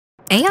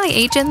AI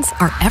agents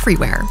are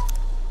everywhere.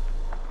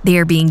 They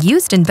are being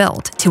used and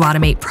built to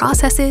automate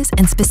processes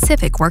and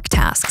specific work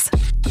tasks.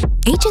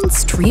 Agents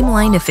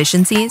streamline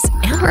efficiencies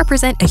and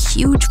represent a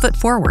huge foot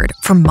forward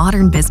for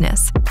modern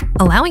business,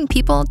 allowing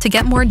people to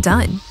get more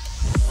done.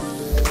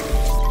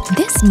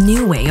 This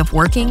new way of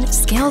working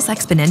scales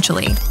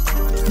exponentially,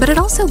 but it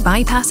also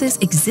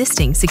bypasses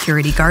existing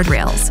security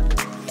guardrails,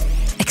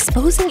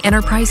 exposing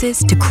enterprises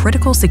to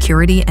critical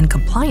security and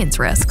compliance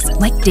risks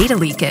like data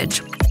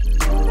leakage,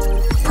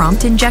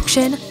 prompt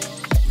injection,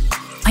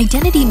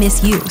 identity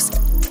misuse,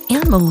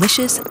 and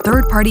malicious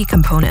third-party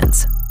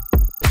components.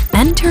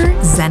 Enter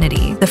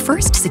Zenity, the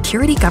first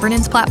security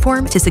governance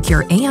platform to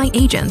secure AI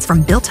agents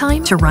from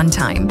build-time to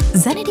runtime.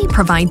 Zenity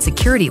provides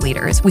security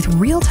leaders with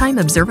real-time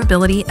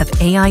observability of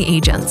AI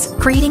agents,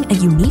 creating a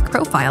unique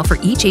profile for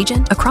each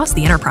agent across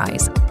the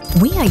enterprise.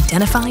 We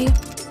identify,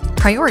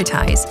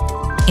 prioritize,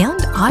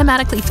 and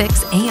automatically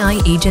fix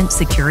AI agent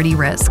security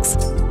risks.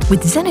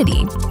 With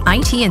Zenity,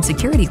 IT and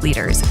security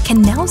leaders can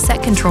now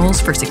set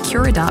controls for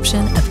secure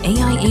adoption of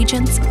AI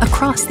agents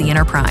across the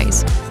enterprise.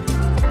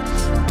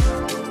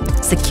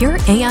 Secure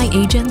AI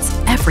agents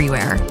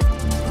everywhere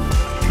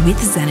with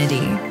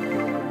Zenity.